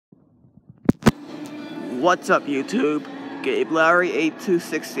What's up, YouTube? Gabe Lowry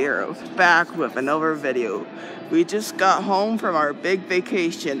 8260 back with another video. We just got home from our big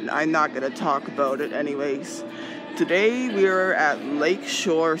vacation. I'm not gonna talk about it anyways. Today we are at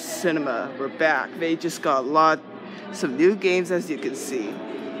Lakeshore Cinema. We're back. They just got some new games, as you can see.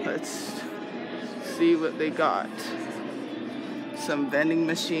 Let's see what they got. Some vending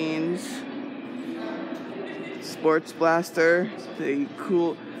machines, Sports Blaster. The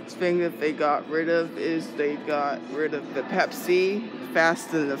cool thing that they got rid of is they got rid of the Pepsi,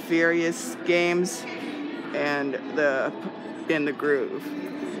 Fast and the Furious games, and the In the Groove.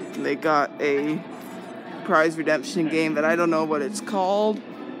 And they got a prize redemption game that I don't know what it's called.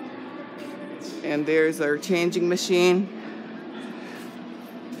 And there's our changing machine.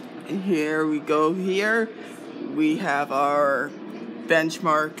 Here we go. Here we have our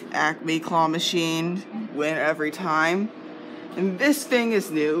benchmark Acme claw machine, win every time. And this thing is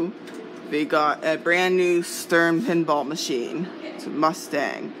new. They got a brand new Stern pinball machine. It's a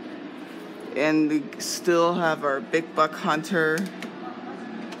Mustang. And we still have our Big Buck Hunter.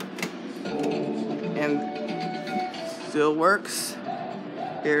 And still works.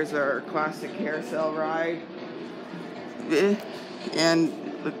 Here's our classic carousel ride.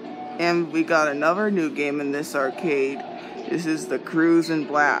 And we got another new game in this arcade. This is the Cruise and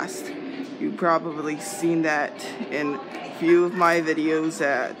Blast. You've probably seen that in few of my videos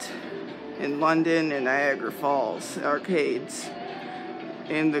in London and Niagara Falls arcades.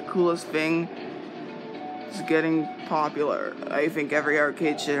 And the coolest thing is getting popular. I think every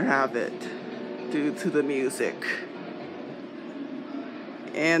arcade should have it due to the music.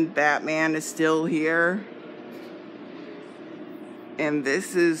 And Batman is still here. And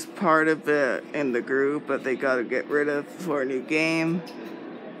this is part of in the group, but they gotta get rid of for a new game.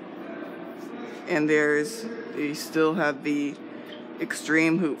 And they still have the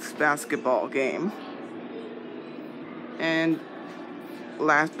Extreme Hoops basketball game. And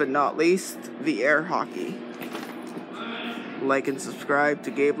last but not least, the air hockey. Like and subscribe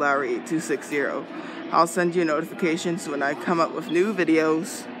to Gabe Lowry 8260. I'll send you notifications when I come up with new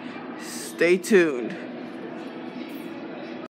videos. Stay tuned.